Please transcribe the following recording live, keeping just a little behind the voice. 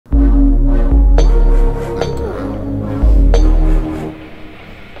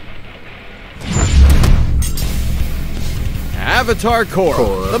Avatar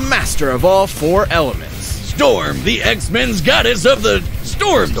Korra, the master of all four elements. Storm, the X-Men's goddess of the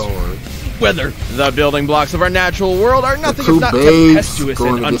storms. Weather. The building blocks of our natural world are nothing if not tempestuous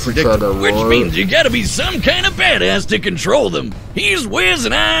and unpredictable. Which means you gotta be some kind of badass to control them. He's Wiz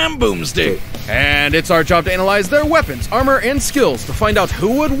and I'm Boomstick. And it's our job to analyze their weapons, armor, and skills to find out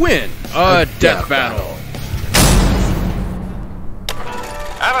who would win a death battle.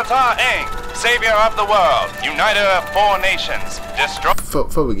 Avatar Aang, savior of the world, uniter of four nations, destroy.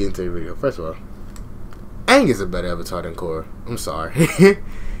 Before we get into the video, first of all, Aang is a better Avatar than Korra. I'm sorry.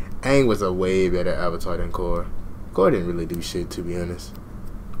 Aang was a way better Avatar than Korra. Korra didn't really do shit, to be honest.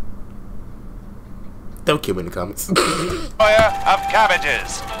 Don't kill me in the comments. Destroyer of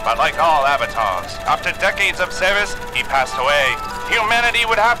cabbages. But like all avatars, after decades of service, he passed away. Humanity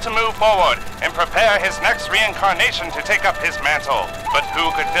would have to move forward and prepare his next reincarnation to take up his mantle. But who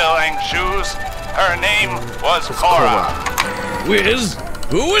could fill Aang's shoes? Her name was Korra. Wiz,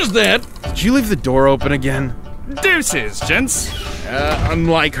 who was that? Did you leave the door open again? Deuces, gents.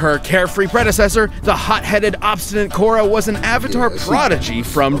 Unlike her carefree predecessor, the hot-headed, obstinate Korra was an Avatar prodigy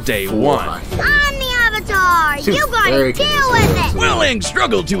from day one. I'm the Avatar! You gotta deal with it! Well, Aang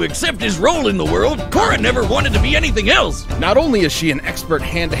struggled to accept his role in the world. Korra never wanted to be anything else. Not only is she an expert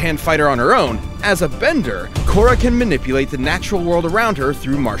hand-to-hand fighter on her own, as a bender, Korra can manipulate the natural world around her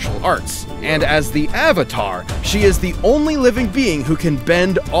through martial arts. And as the Avatar, she is the only living being who can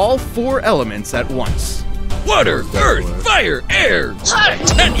bend all four elements at once. Water, earth, fire, air!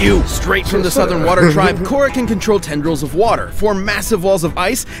 Not you! Straight from the Southern Water Tribe, Korra can control tendrils of water, form massive walls of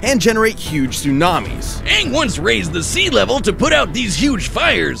ice, and generate huge tsunamis. Aang once raised the sea level to put out these huge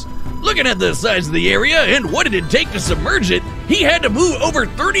fires. Looking at the size of the area and what it'd take to submerge it, he had to move over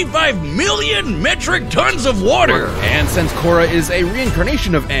 35 million metric tons of water. And since Korra is a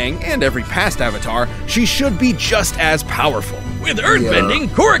reincarnation of Aang and every past Avatar, she should be just as powerful. With earthbending,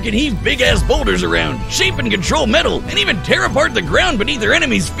 Korra can heave big-ass boulders around, shape and control metal, and even tear apart the ground beneath her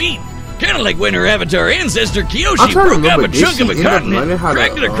enemy's feet. Kinda like when her Avatar ancestor Kyoshi broke up a chunk of a continent,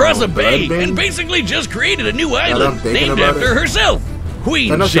 dragged it across a bay, and basically just created a new island named after herself.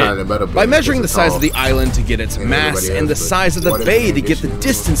 Queen shit. By measuring the size of the island to get its mass and the size of the bay to get the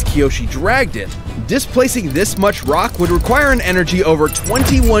distance Kyoshi dragged it, displacing this much rock would require an energy over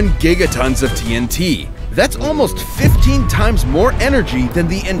 21 gigatons of TNT. That's almost 15 times more energy than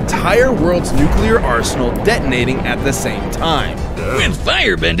the entire world's nuclear arsenal detonating at the same time. With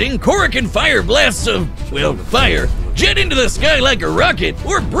firebending, Korra can fire blasts of, well, fire, jet into the sky like a rocket,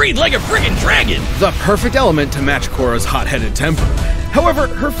 or breathe like a friggin' dragon. The perfect element to match Korra's hot-headed temper. However,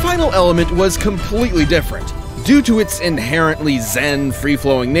 her final element was completely different. Due to its inherently zen,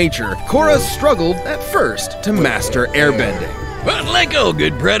 free-flowing nature, Korra struggled at first to master airbending. But like all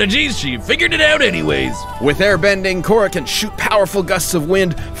good prodigies, she figured it out anyways. With airbending, Korra can shoot powerful gusts of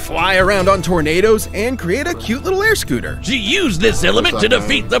wind, fly around on tornadoes, and create a cute little air scooter. She used this element to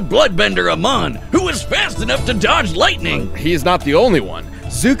defeat the bloodbender Amon, who was fast enough to dodge lightning. He's not the only one.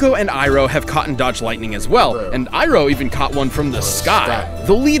 Zuko and Iroh have caught and dodged lightning as well, and Iroh even caught one from the sky.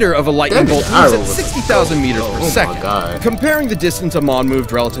 The leader of a lightning bolt moves at 60,000 meters per second. Comparing the distance Amon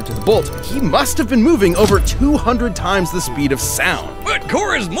moved relative to the bolt, he must have been moving over 200 times the speed of sound. But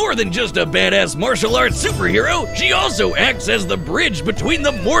Korra's more than just a badass martial arts superhero. She also acts as the bridge between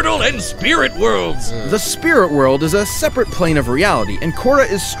the mortal and spirit worlds. The spirit world is a separate plane of reality, and Korra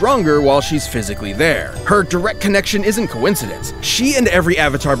is stronger while she's physically there. Her direct connection isn't coincidence. She and every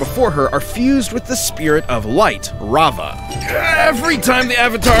Avatar before her are fused with the spirit of light, Rava. Every time the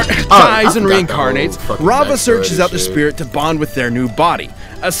Avatar dies and reincarnates, Rava searches out the spirit to bond with their new body,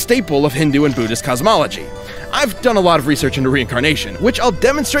 a staple of Hindu and Buddhist cosmology. I've done a lot of research into reincarnation, which I'll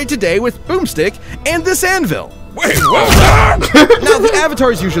demonstrate today with Boomstick and this anvil. Wait, what? Now, the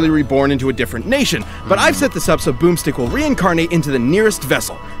Avatar is usually reborn into a different nation, but I've set this up so Boomstick will reincarnate into the nearest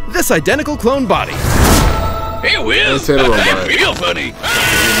vessel, this identical clone body. Hey, Wiz, I feel funny.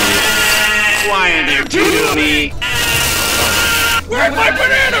 Why are there two of me? Where'd my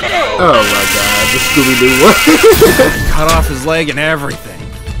banana go? Oh my god, the Scooby-Doo one. Cut off his leg and everything.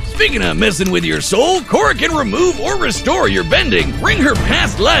 Speaking of messing with your soul, Korra can remove or restore your bending, bring her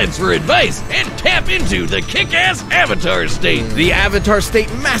past lives for advice, and tap into the kick-ass Avatar state. The Avatar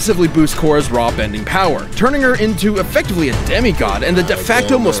state massively boosts Korra's raw bending power, turning her into effectively a demigod and the de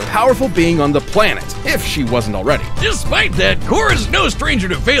facto most powerful being on the planet, if she wasn't already. Despite that, Korra's no stranger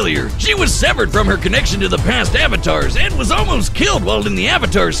to failure. She was severed from her connection to the past Avatars and was almost killed while in the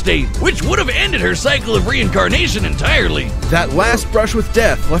Avatar state, which would have ended her cycle of reincarnation entirely. That last brush with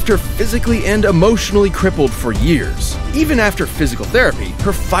death left left her physically and emotionally crippled for years. Even after physical therapy,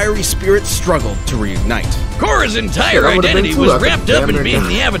 her fiery spirit struggled to reignite. Korra's entire identity was wrapped up in being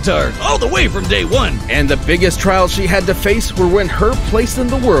the Avatar, all the way from day one. And the biggest trials she had to face were when her place in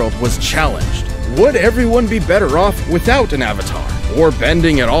the world was challenged. Would everyone be better off without an Avatar, or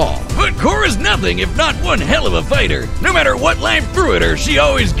bending at all? But Korra's nothing if not one hell of a fighter. No matter what life threw at her, she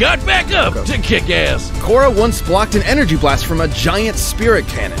always got back up to kick ass. Korra once blocked an energy blast from a giant spirit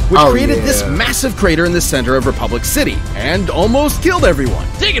cannon, which created this massive crater in the center of Republic City, and almost killed everyone.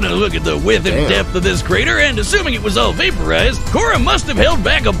 Taking a look at the width and depth of this crater, and assuming it was all vaporized, Korra must have held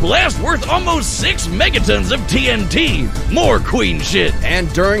back a blast worth almost 6 megatons of TNT. More queen shit.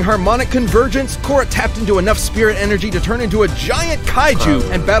 And during harmonic convergence, Korra tapped into enough spirit energy to turn into a giant kaiju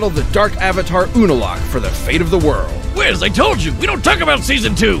and battle the Dark Avatar Unalaq for the fate of the world. Wiz, I told you, we don't talk about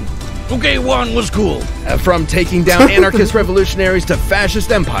Season 2. Okay, one was cool. From taking down anarchist revolutionaries to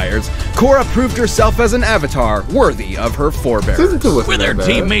fascist empires, Korra proved herself as an avatar worthy of her forebears. With her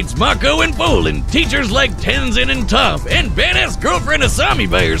teammates Mako and Bolin, teachers like Tenzin and Toph, and badass girlfriend Asami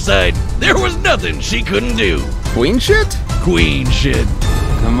by her side, there was nothing she couldn't do. Queen shit? Queen shit.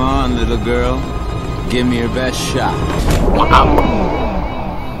 Come on, little girl. Give me your best shot.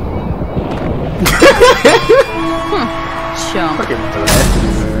 Chump.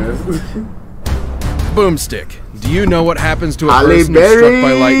 Boomstick. Do you know what happens to a person struck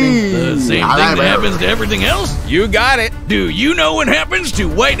by lightning? The same thing that happens to everything else? You got it. Do you know what happens to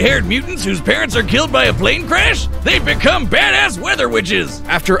white-haired mutants whose parents are killed by a plane crash? They become badass weather witches.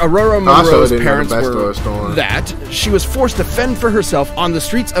 After Aurora Monroe's parents were she was forced to fend for herself on the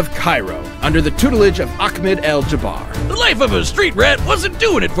streets of Cairo under the tutelage of Ahmed El-Jabbar. The life of a street rat wasn't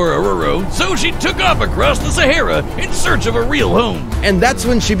doing it for Aurora, so she took off across the Sahara in search of a real home. And that's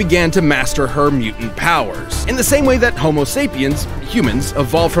when she began to master her mutant powers. In the same way that Homo sapiens, humans,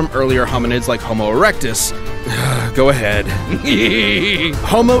 evolved from earlier hominids like Homo erectus. Go ahead.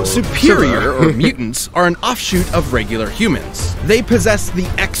 Homo superior, or mutants, are an offshoot of regular humans. They possess the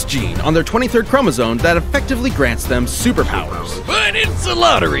X gene on their 23rd chromosome that effectively grants them superpowers. But it's a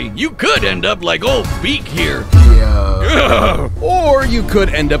lottery. You could end up like old Beak here. Or you could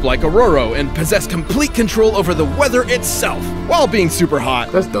end up like Aurora and possess complete control over the weather itself, while being super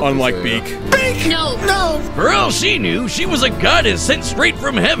hot, unlike Beak. Beak! No! For all she knew, she was a goddess sent straight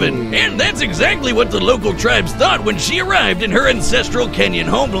from heaven, and that's exactly what the local tribes thought when she arrived in her ancestral Kenyan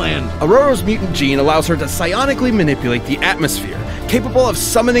homeland. Aurora's mutant gene allows her to psionically manipulate the atmosphere, capable of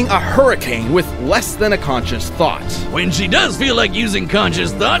summoning a hurricane with less than a conscious thought. When she does feel like using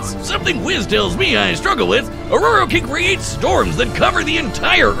conscious thoughts, something Wiz tells me I struggle with, Aurora can create storms that cover the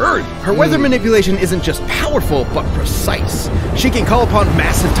entire Earth. Her weather manipulation isn't just powerful, but precise. She can call upon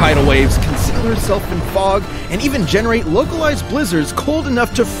massive tidal waves, conceal herself in fog, and even generate localized blizzards cold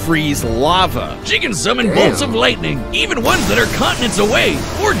enough to freeze lava. She can summon bolts of lightning, even ones that are continents away,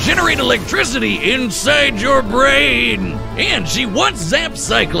 or generate electricity inside your brain. And she once zapped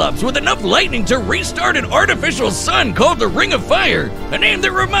Cyclops with enough lightning to restart an artificial sun called the Ring of Fire, a name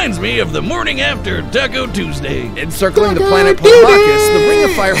that reminds me of the morning after Taco Tuesday. Encircling the planet Polemarchus, the Ring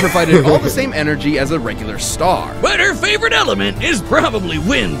of Fire provided all the same energy as a regular star. But her favorite element is probably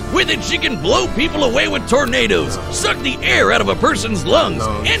wind. With it, she can blow people away with tornadoes, suck the air out of a person's lungs,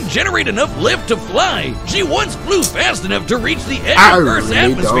 and generate enough lift to fly. She once flew fast enough to reach the edge of Earth's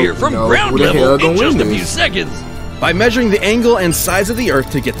atmosphere from ground level in just a few seconds. By measuring the angle and size of the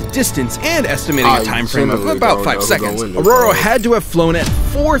Earth to get the distance and estimating a time frame of about 5 seconds, Aurora had to have flown at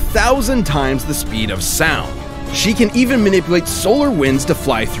 4,000 times the speed of sound. She can even manipulate solar winds to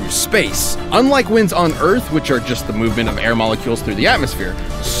fly through space. Unlike winds on Earth, which are just the movement of air molecules through the atmosphere,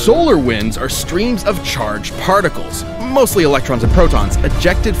 solar winds are streams of charged particles, mostly electrons and protons,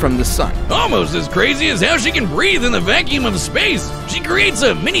 ejected from the sun. Almost as crazy as how she can breathe in the vacuum of space. She creates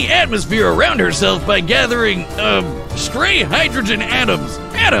a mini atmosphere around herself by gathering, stray hydrogen atoms.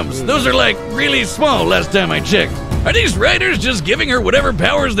 Atoms, those are like really small last time I checked. Are these writers just giving her whatever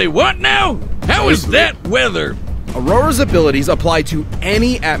powers they want now? How is that weather? Aurora's abilities apply to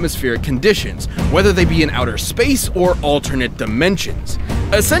any atmospheric conditions, whether they be in outer space or alternate dimensions.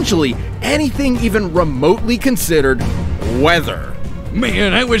 Essentially, anything even remotely considered weather.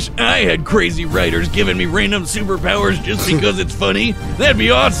 Man, I wish I had crazy writers giving me random superpowers just because it's funny. That'd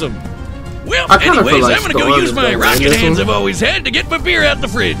be awesome. Well, anyways, I'm gonna go use my rocket hands I've always had to get my beer out the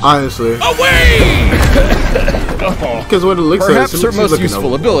fridge. Honestly. Away! Because what it looks Perhaps like, her most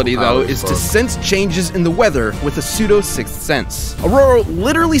useful ability, though, is to sense changes in the weather with a pseudo-sixth sense. Aurora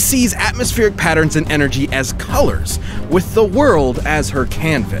literally sees atmospheric patterns and energy as colors, with the world as her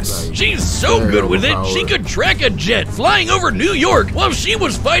canvas. She's so good with it, she could track a jet flying over New York while she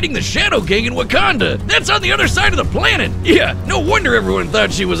was fighting the Shadow King in Wakanda. That's on the other side of the planet. Yeah, no wonder everyone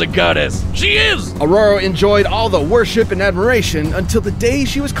thought she was a goddess. She is! Aurora enjoyed all the worship and admiration until the day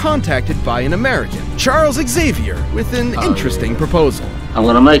she was contacted by an American, Charles Xavier, with an interesting proposal. I'm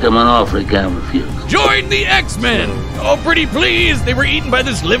gonna make him an offer he can't refuse. Join the X-Men! Oh, pretty please, they were eaten by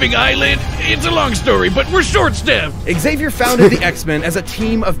this living eyelid. It's a long story, but we're short-staffed. Xavier founded the X-Men as a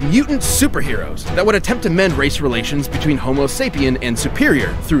team of mutant superheroes that would attempt to mend race relations between Homo sapien and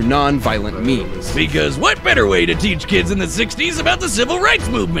Superior through non-violent means. Because what better way to teach kids in the 60s about the civil rights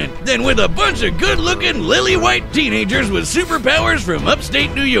movement than with a bunch of good-looking lily-white teenagers with superpowers from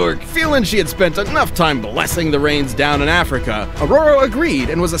upstate New York? Feeling she had spent enough time blessing the rains down in Africa, Aurora agreed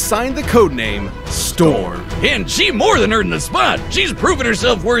and was assigned the codename Storm. And she more than earned the spot. She's proven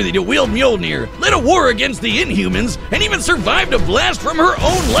herself worthy to wield Mjolnir, led a war against the Inhumans, and even survived a blast from her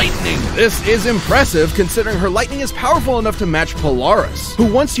own lightning. This is impressive considering her lightning is powerful enough to match Polaris,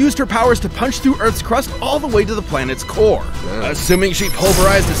 who once used her powers to punch through Earth's crust all the way to the planet's core. Assuming she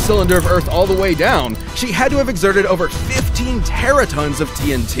pulverized a cylinder of Earth all the way down, she had to have exerted over 15 teratons of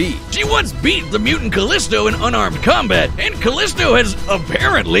TNT. She once beat the mutant Callisto in unarmed combat, and Callisto has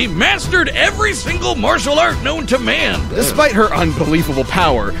apparently mastered every single martial art known to man. Despite her unbelievable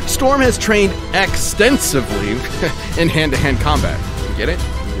power, Storm has trained extensively in hand-to-hand combat. Get it?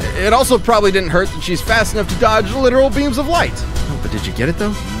 It also probably didn't hurt that she's fast enough to dodge literal beams of light. Oh, but did you get it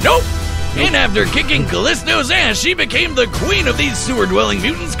though? Nope! And after kicking Callisto's ass, she became the queen of these sewer-dwelling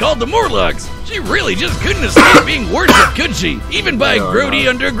mutants called the Morlocks. She really just couldn't escape being worshipped, could she? Even by grody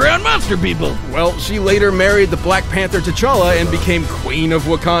underground monster people. Well, she later married the Black Panther T'Challa and became queen of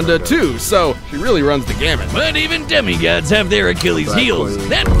Wakanda too, so she really runs the gamut. But even demigods have their Achilles heels.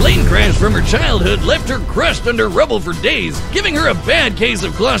 That plane crash from her childhood left her crushed under rubble for days, giving her a bad case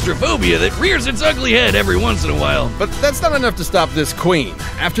of claustrophobia that rears its ugly head every once in a while. But that's not enough to stop this queen.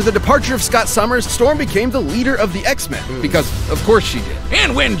 After the departure of Scott Summers, Storm became the leader of the X-Men, because of course she did.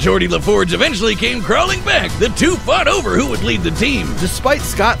 And when Geordi LaForge eventually came crawling back, the two fought over who would lead the team. Despite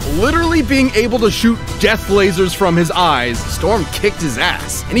Scott literally being able to shoot death lasers from his eyes, Storm kicked his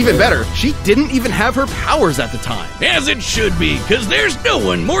ass. And even better, she didn't even have her powers at the time. As it should be, because there's no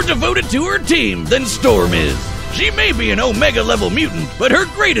one more devoted to her team than Storm is. She may be an Omega-level mutant, but her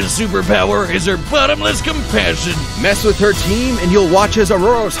greatest superpower is her bottomless compassion. Mess with her team, and you'll watch as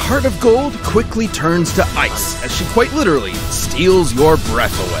Aurora's heart of gold quickly turns to ice, as she quite literally steals your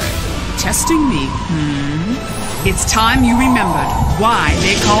breath away. Testing me, It's time you remembered why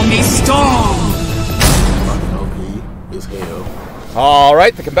they call me Storm!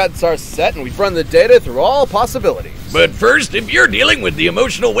 Alright, the combatants are set, and we've run the data through all possibilities. But first, if you're dealing with the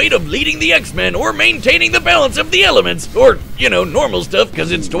emotional weight of leading the X-Men or maintaining the balance of the elements, or, you know, normal stuff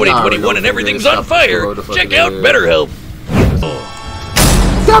because it's 2021 and everything's on fire, check out BetterHelp.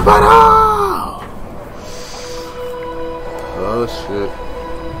 Oh shit.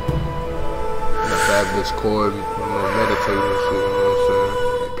 The fabulous chord, meditating shit,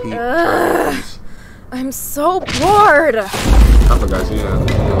 you know what I'm saying? I'm so bored. I forgot she got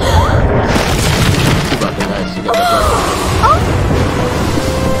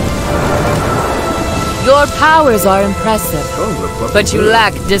Your powers are impressive, but you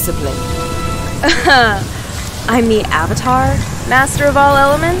lack discipline. I'm the Avatar, master of all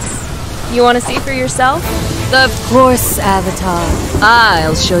elements. You want to see for yourself? Of course, Avatar.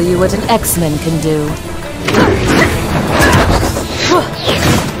 I'll show you what an X-Men can do.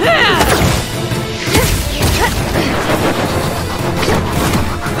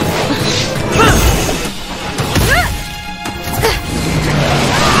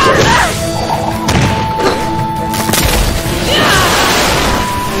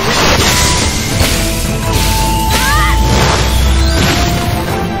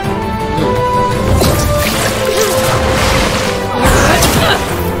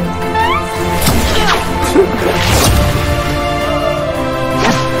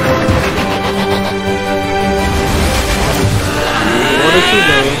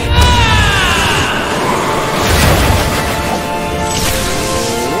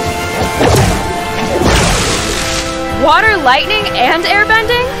 Water, lightning, and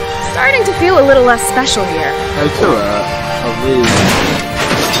airbending? Starting to feel a little less special here. Hey, chill out.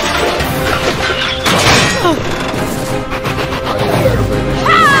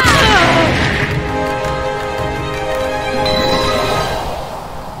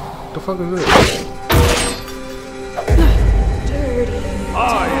 fuck is this?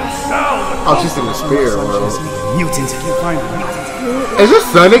 Oh, she's in the spirit world. Mutants, if you find them. Is this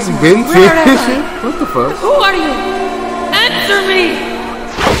Sonic's vintage? What the fuck? Who are you? Answer me!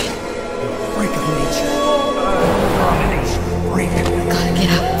 Freak of nature. Abomination. Freak. Gotta get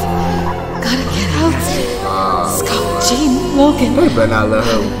out. Gotta get out. Scott, Jane, Logan. They better not let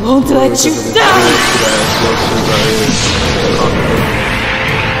her. Won't let you down.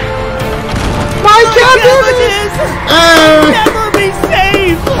 My cabbages! Never be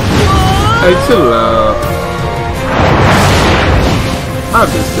safe! Hey, chill out. I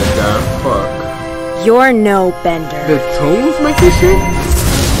missed that guy. Fuck. You're no bender. The tones make this shit?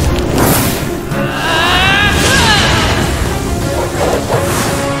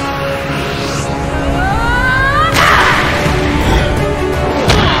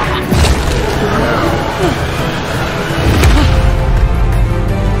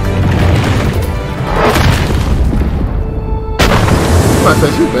 I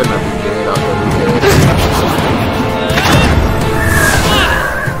said she better not be dead out there.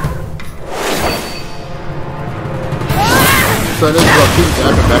 So this is what keeps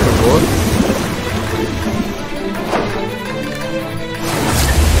jabbing back and forth.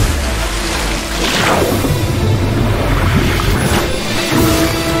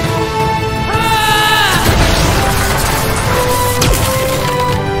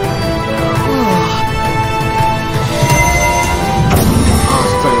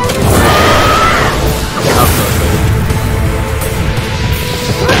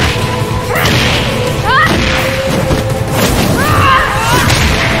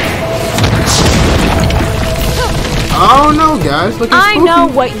 Oh no, guys! Look at I know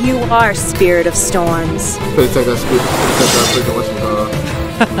what you are, Spirit of Storms. Please take that speed. Take that freaking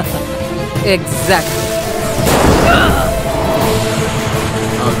Exactly.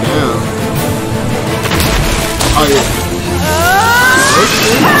 Oh damn! Oh yeah.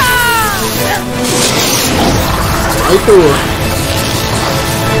 Right through her.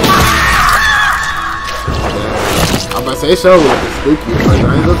 I'm about to say it's so spooky, but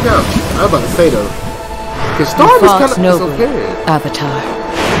I ain't gonna count. I was about to say though. Storm is kind of okay. Avatar.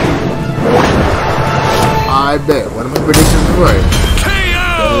 I bet one of my predictions is right.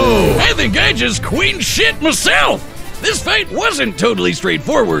 KO! I think I just queen shit myself. This fight wasn't totally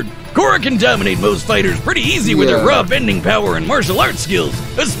straightforward. Korra can dominate most fighters pretty easy with her raw bending power and martial arts skills,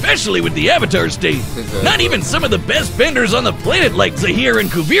 especially with the Avatar state. Exactly. Not even some of the best benders on the planet like Zahir and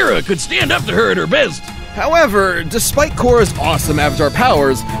Kuvira could stand up to her at her best. However, despite Korra's awesome Avatar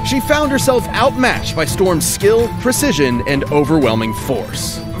powers, she found herself outmatched by Storm's skill, precision, and overwhelming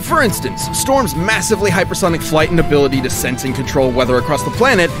force. For instance, Storm's massively hypersonic flight and ability to sense and control weather across the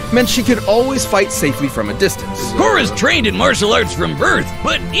planet meant she could always fight safely from a distance. Korra's trained in martial arts from birth,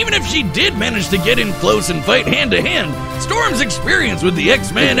 but even if she did manage to get in close and fight hand-to-hand, Storm's experience with the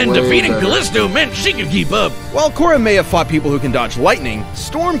X-Men and defeating Callisto meant she could keep up. While Korra may have fought people who can dodge lightning,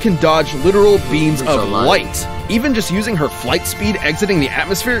 Storm can dodge literal beams of light. Even just using her flight speed exiting the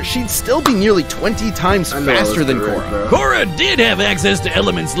atmosphere, she'd still be nearly 20 times faster than Korra. Korra did have access to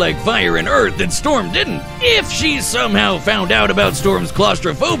elements like fire and earth that Storm didn't. If she somehow found out about Storm's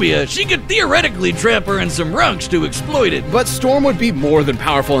claustrophobia, she could theoretically trap her in some rocks to exploit it. But Storm would be more than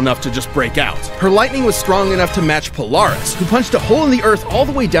powerful enough to just break out. Her lightning was strong enough to match Polaris, who punched a hole in the earth all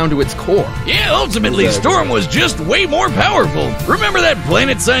the way down to its core. Yeah, ultimately, Storm was just way more powerful. Remember that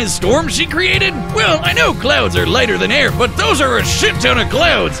planet-sized storm she created? Well, I know clouds are lighter than air, but those are a shit ton of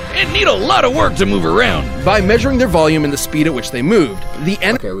clouds and need a lot of work to move around. By measuring their volume and the speed at which they moved, the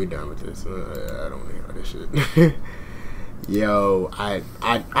Okay, we done with this. I don't want to hear all this shit. Yo,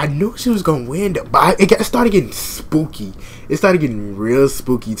 I knew she was gonna win, but it started getting spooky. It started getting real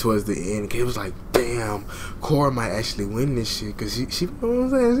spooky towards the end. It was like, damn, Korra might actually win this shit, cause she, you know what I'm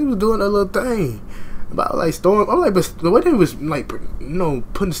saying? She was doing her little thing. About like Storm, I'm like, but the way they was like, you know,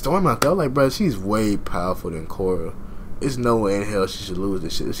 putting Storm out there, I was like, bro, she's way powerful than Korra. There's no way in hell she should lose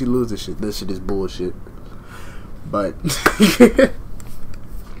this shit. If she loses this shit is bullshit. But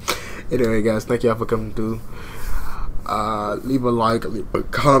anyway, guys, thank y'all for coming through. Leave a like, leave a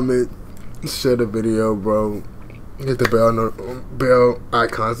comment, share the video, bro. Hit the bell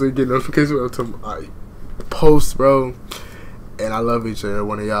icon so you get notifications every time I post, bro. And I love each and every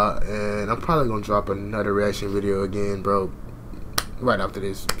one of y'all. And I'm probably gonna drop another reaction video again, bro, right after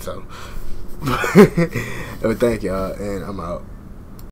this. So, but thank y'all, and I'm out.